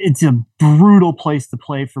 It's a brutal place to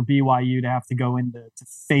play for BYU to have to go into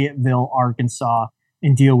Fayetteville, Arkansas,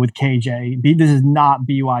 and deal with KJ. This is not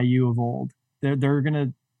BYU of old. They're going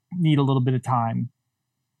to need a little bit of time.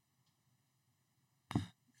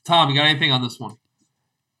 Tom, you got anything on this one?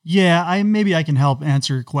 Yeah, maybe I can help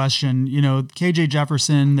answer your question. KJ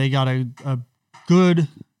Jefferson, they got a good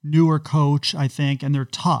newer coach, I think, and they're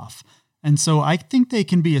tough. And so I think they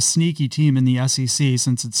can be a sneaky team in the SEC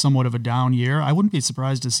since it's somewhat of a down year. I wouldn't be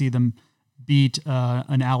surprised to see them beat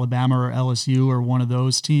an Alabama or LSU or one of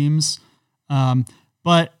those teams.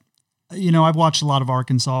 But I've watched a lot of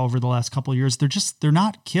Arkansas over the last couple of years. They're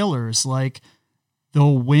not killers.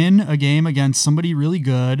 They'll win a game against somebody really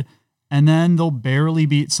good, and then they'll barely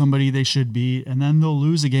beat somebody they should beat, and then they'll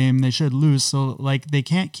lose a game they should lose. So they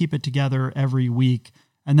can't keep it together every week.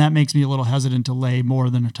 And that makes me a little hesitant to lay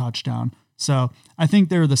more than a touchdown. So I think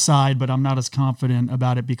they're the side, but I'm not as confident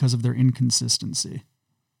about it because of their inconsistency.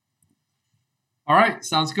 All right,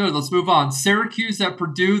 sounds good. Let's move on. Syracuse at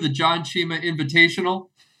Purdue, the John Chima Invitational.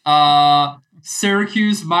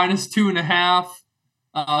 Syracuse -2.5.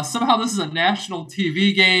 Somehow this is a national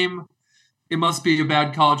TV game. It must be a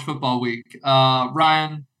bad college football week.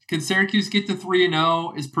 Ryan, can Syracuse get to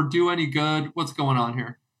 3-0? Is Purdue any good? What's going on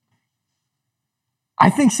here? I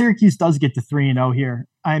think Syracuse does get to 3-0 here.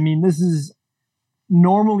 I mean, this is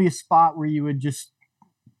normally a spot where you would just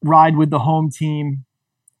ride with the home team,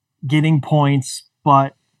 getting points,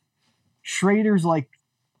 but Schrader's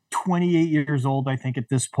 28 years old, I think, at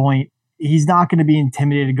this point. He's not going to be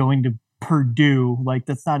intimidated going to Purdue.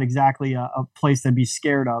 That's not exactly a place to be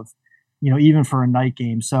scared of, even for a night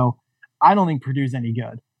game. So I don't think Purdue's any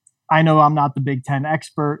good. I know I'm not the Big Ten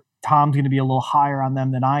expert. Tom's going to be a little higher on them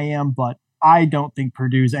than I am, but I don't think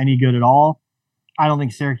Purdue's any good at all. I don't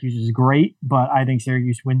think Syracuse is great, but I think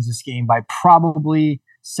Syracuse wins this game by probably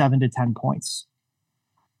 7 to 10 points.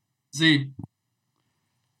 Z.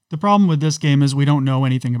 The problem with this game is we don't know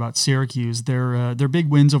anything about Syracuse. Their big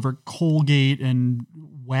wins over Colgate and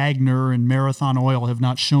Wagner and Marathon Oil have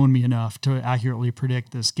not shown me enough to accurately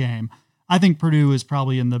predict this game. I think Purdue is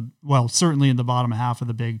probably certainly in the bottom half of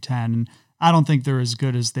the Big Ten. And I don't think they're as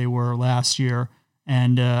good as they were last year.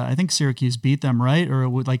 And I think Syracuse beat them, right? Or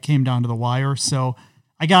it came down to the wire. So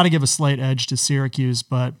I got to give a slight edge to Syracuse,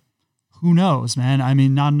 but who knows, man? I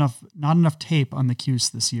mean, not enough tape on the Cuse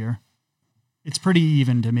this year. It's pretty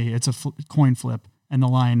even to me. It's a coin flip, and the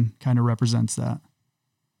line kind of represents that.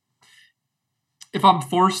 If I'm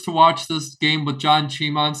forced to watch this game with John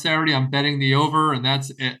Chima on Saturday, I'm betting the over, and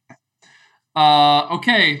that's it.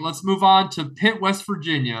 Okay, let's move on to Pitt, West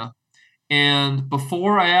Virginia. And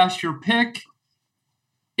before I ask your pick,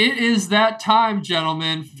 it is that time,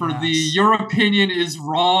 gentlemen, for the Your Opinion is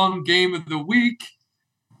Wrong game of the week.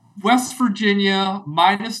 West Virginia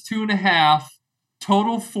 -2.5.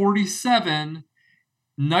 Total 47,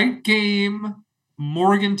 night game,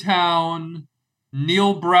 Morgantown,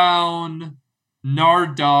 Neil Brown,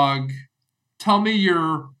 Nard Dog. Tell me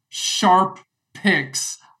your sharp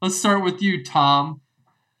picks. Let's start with you, Tom.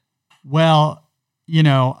 Well,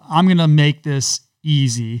 I'm going to make this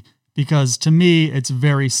easy because to me, it's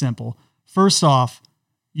very simple. First off,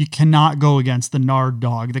 you cannot go against the Nard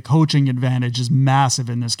Dog. The coaching advantage is massive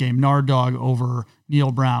in this game. Nard Dog over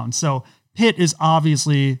Neil Brown. So Pitt is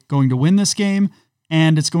obviously going to win this game,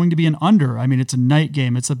 and it's going to be an under. I mean, it's a night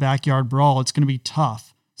game. It's a backyard brawl. It's going to be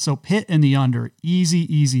tough. So Pitt in the under.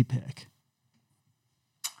 Easy pick.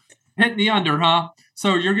 Pitt in the under, huh?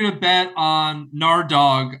 So you're going to bet on Nard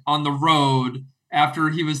Dog on the road after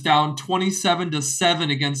he was down 27-7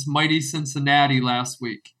 against mighty Cincinnati last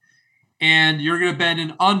week. And you're going to bet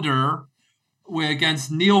an under against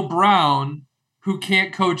Neil Brown, who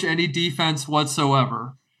can't coach any defense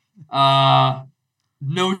whatsoever.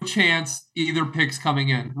 No chance either pick's coming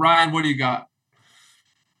in. Ryan, what do you got?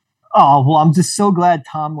 Oh, well, I'm just so glad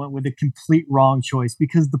Tom went with a complete wrong choice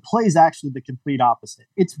because the play is actually the complete opposite.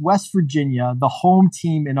 It's West Virginia, the home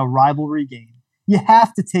team in a rivalry game. You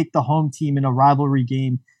have to take the home team in a rivalry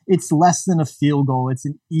game. It's less than a field goal. It's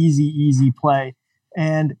an easy play.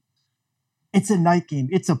 And it's a night game.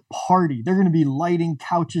 It's a party. They're going to be lighting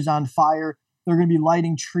couches on fire. They're going to be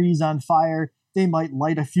lighting trees on fire. They might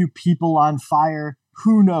light a few people on fire.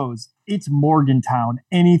 Who knows? It's Morgantown.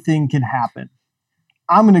 Anything can happen.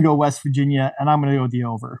 I'm going to go West Virginia, and I'm going to go the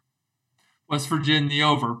over. West Virginia, the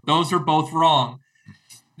over. Those are both wrong.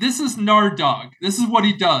 This is Nard Dog. This is what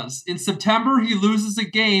he does. In September, he loses a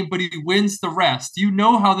game, but he wins the rest. You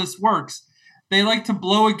know how this works. They like to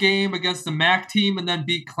blow a game against the MAC team and then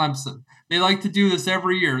beat Clemson. They like to do this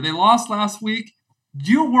every year. They lost last week.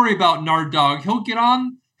 Don't worry about Nard Dog. He'll get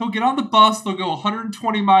on the bus. They'll go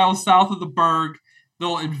 120 miles south of the Berg.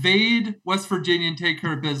 They'll invade West Virginia and take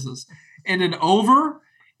care of business. And an over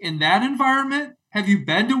in that environment, have you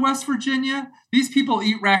been to West Virginia? These people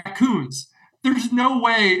eat raccoons. There's no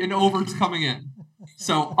way an over's coming in.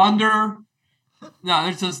 So under, no,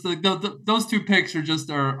 there's just those two picks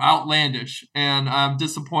are outlandish, and I'm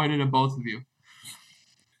disappointed in both of you.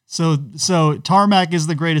 So Tarmac is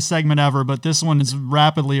the greatest segment ever, but this one is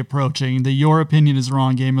rapidly approaching the Your Opinion is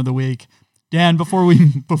Wrong game of the week. Dan,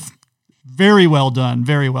 very well done,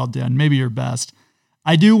 maybe your best.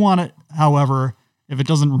 I do want to, however, if it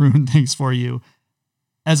doesn't ruin things for you,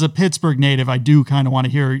 as a Pittsburgh native, I do kind of want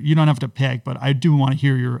to hear, you don't have to pick, but I do want to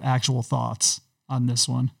hear your actual thoughts on this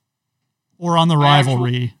one or on the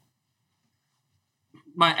rivalry.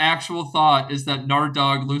 My actual thought is that Nard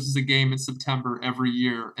Dog loses a game in September every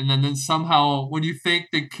year. And then somehow when you think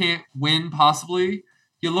they can't win possibly,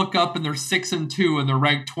 you look up and they're 6-2 and they're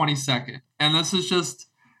ranked 22nd. And this is just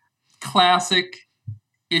classic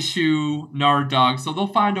issue Nard Dog. So they'll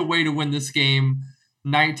find a way to win this game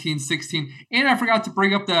 19-16. And I forgot to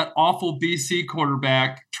bring up that awful BC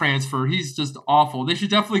quarterback transfer. He's just awful. They should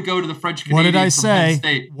definitely go to the French Canadian.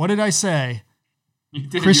 What did I say?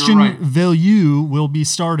 Christian Villieu will be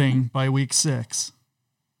starting by week 6.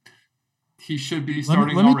 He should be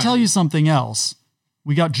starting. Let me tell you something else.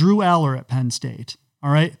 We got Drew Aller at Penn State. All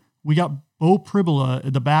right. We got Bo Pribula,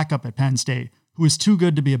 the backup at Penn State, who is too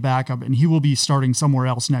good to be a backup, and he will be starting somewhere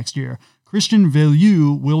else next year. Christian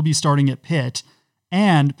Villieu will be starting at Pitt,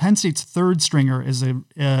 and Penn State's third stringer is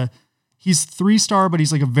he's 3-star, but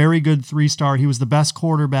he's like a very good 3-star. He was the best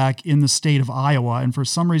quarterback in the state of Iowa, and for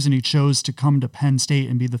some reason he chose to come to Penn State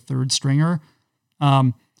and be the third stringer.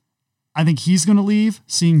 I think he's going to leave,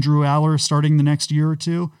 seeing Drew Aller starting the next year or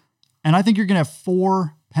two. And I think you're going to have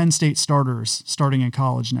 4 Penn State starters starting in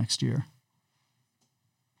college next year.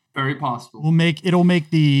 Very possible. It'll make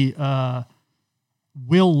the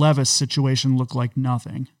Will Levis situation look like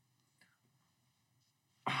nothing.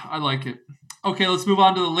 I like it. Okay, let's move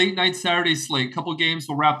on to the late night Saturday slate. Couple games,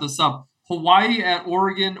 we'll wrap this up. Hawaii at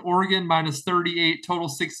Oregon. Oregon minus 38, total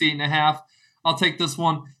 68.5. I'll take this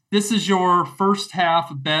one. This is your first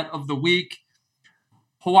half bet of the week.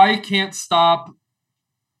 Hawaii can't stop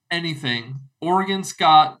anything. Oregon's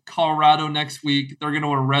got Colorado next week. They're going to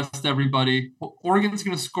arrest everybody. Oregon's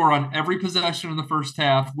going to score on every possession in the first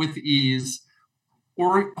half with ease.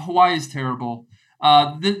 Hawaii's terrible.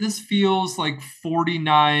 This feels like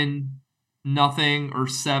 49 nothing or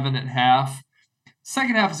 7 at half.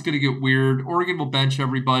 Second half is going to get weird. Oregon will bench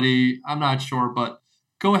everybody. I'm not sure, but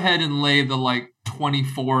go ahead and lay the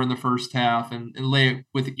 24 in the first half and lay it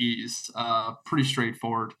with ease. Pretty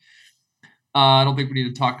straightforward. I don't think we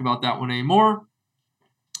need to talk about that one anymore.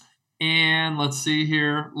 And let's see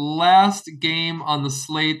here. Last game on the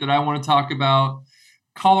slate that I want to talk about,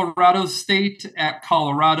 Colorado State at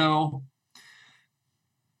Colorado.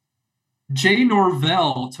 Jay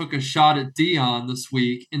Norvell took a shot at Dion this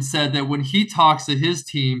week and said that when he talks to his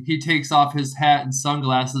team, he takes off his hat and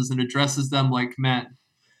sunglasses and addresses them like men.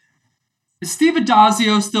 Is Steve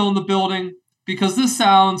Adazio still in the building? Because this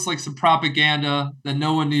sounds like some propaganda that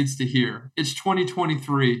no one needs to hear. It's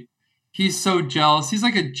 2023. He's so jealous. He's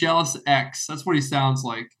like a jealous ex. That's what he sounds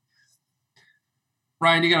like.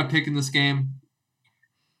 Ryan, you got a pick in this game?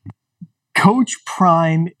 Coach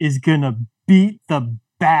Prime is going to beat the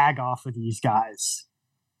bag off of these guys.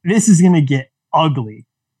 This is going to get ugly.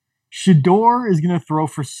 Shador is going to throw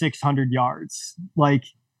for 600 yards.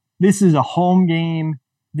 This is a home game.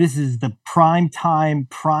 This is the prime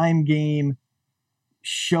game.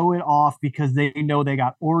 Show it off because they know they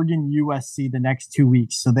got Oregon, USC the next 2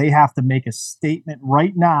 weeks. So they have to make a statement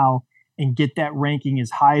right now and get that ranking as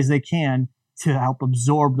high as they can to help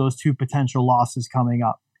absorb those two potential losses coming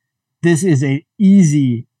up. This is a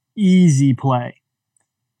easy play.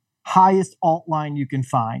 Highest alt line you can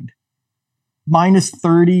find. Minus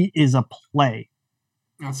 30 is a play.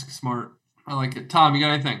 That's smart. I like it. Tom, you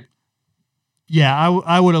got anything? Yeah,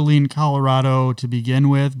 I would have leaned Colorado to begin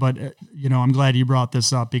with, but I'm glad you brought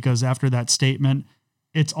this up because after that statement,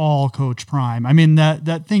 it's all Coach Prime. I mean,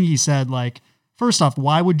 that thing he said, first off,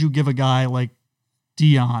 why would you give a guy like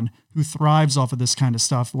Dion who thrives off of this kind of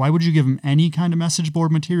stuff? Why would you give him any kind of message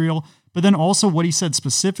board material? But then also what he said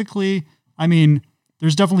specifically, I mean,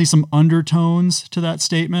 there's definitely some undertones to that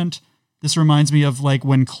statement. This reminds me of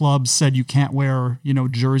when clubs said you can't wear,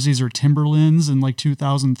 jerseys or Timberlands in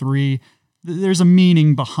 2003. There's a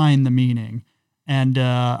meaning behind the meaning. And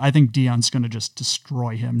I think Dion's going to just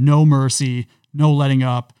destroy him. No mercy, no letting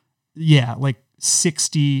up. Yeah,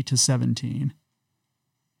 60-17.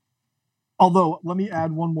 Although, let me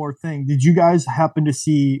add one more thing. Did you guys happen to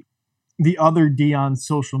see the other Dion's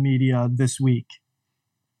social media this week?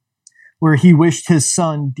 Where he wished his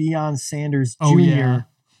son, Deion Sanders Jr.,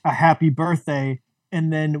 a happy birthday,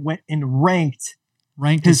 and then went and ranked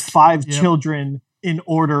his 5 children in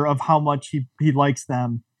order of how much he likes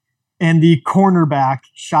them. And the cornerback,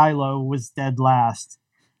 Shiloh, was dead last.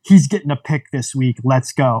 He's getting a pick this week.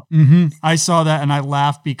 Let's go. Mm-hmm. I saw that and I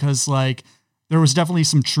laughed because there was definitely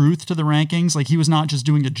some truth to the rankings. He was not just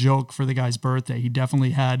doing a joke for the guy's birthday. He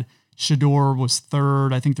definitely had Shador was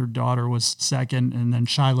third. I think their daughter was second. And then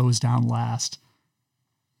Shiloh was down last.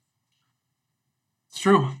 It's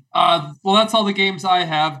true. Well, that's all the games I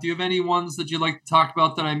have. Do you have any ones that you'd like to talk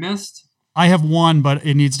about that I missed? I have one, but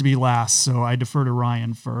it needs to be last, so I defer to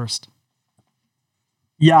Ryan first.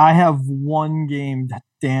 Yeah, I have one game,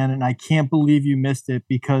 Dan, and I can't believe you missed it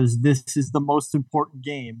because this is the most important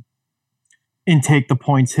game in Take the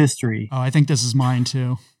Points history. Oh, I think this is mine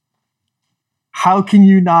too. How can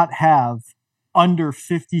you not have under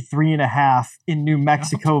 53.5 in New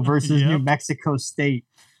Mexico versus New Mexico State?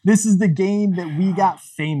 This is the game that we got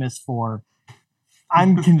famous for.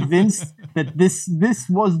 I'm convinced that this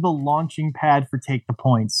was the launching pad for Take the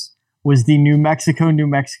Points, was the New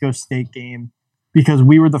Mexico State game, because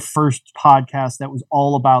we were the first podcast that was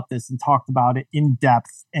all about this and talked about it in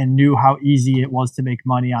depth and knew how easy it was to make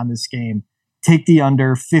money on this game. Take the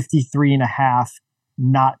under 53.5,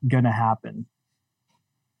 not going to happen.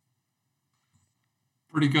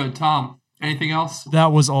 Pretty good. Tom, anything else?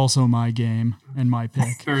 That was also my game and my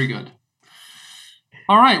pick. Very good.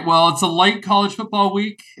 All right. Well, it's a light college football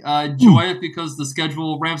week. Enjoy it because the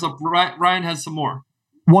schedule ramps up. Ryan has some more.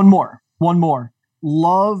 One more.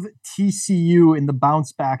 Love TCU in the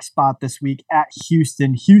bounce back spot this week at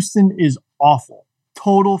Houston. Houston is awful.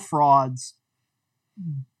 Total frauds.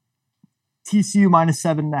 TCU minus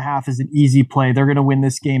 7.5 is an easy play. They're going to win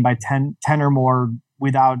this game by 10 or more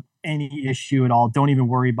without any issue at all. Don't even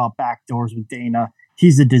worry about backdoors with Dana.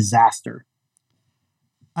 He's a disaster.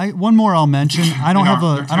 One more I'll mention. I don't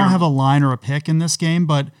They're have a line or a pick in this game,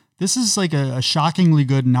 but this is like a shockingly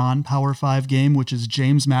good non-Power 5 game, which is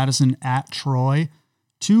James Madison at Troy.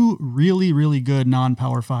 Two really, really good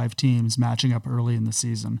non-Power 5 teams matching up early in the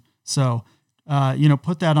season. So,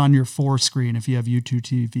 put that on your 4 screen if you have YouTube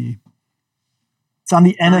TV. It's on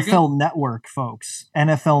the NFL Network, folks.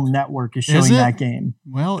 NFL Network is showing that game.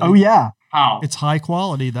 Well, yeah. How? It's high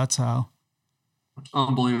quality. That's how.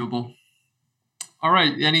 Unbelievable. All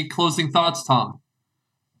right. Any closing thoughts, Tom?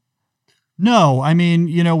 No, I mean,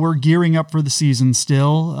 we're gearing up for the season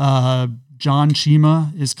still. John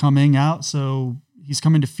Chima is coming out, so he's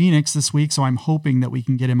coming to Phoenix this week, so I'm hoping that we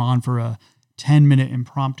can get him on for a 10-minute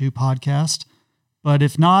impromptu podcast. But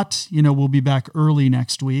if not, we'll be back early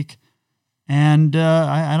next week. And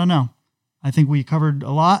I don't know. I think we covered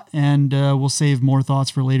a lot, and we'll save more thoughts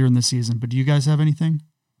for later in the season. But do you guys have anything?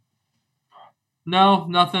 No,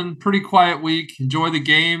 nothing. Pretty quiet week. Enjoy the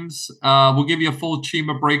games. We'll give you a full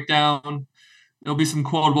Chima breakdown. There'll be some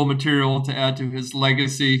quotable material to add to his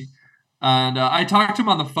legacy. And I talked to him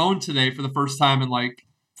on the phone today for the first time in like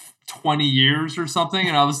 20 years or something.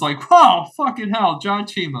 And I was like, wow, fucking hell, John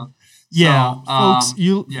Chima. Yeah, so,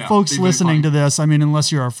 folks listening to this, I mean,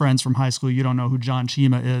 unless you're our friends from high school, you don't know who John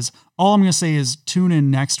Chima is. All I'm going to say is tune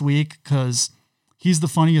in next week because he's the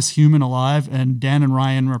funniest human alive. And Dan and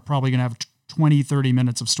Ryan are probably going to have 20, 30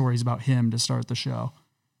 minutes of stories about him to start the show.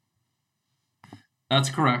 That's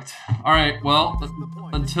correct. All right. Well,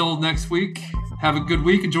 until next week, have a good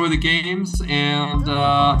week. Enjoy the games and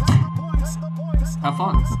have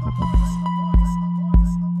fun.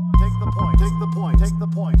 Take the point. Take the point. Take the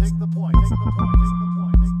point. Take the point. Take the point.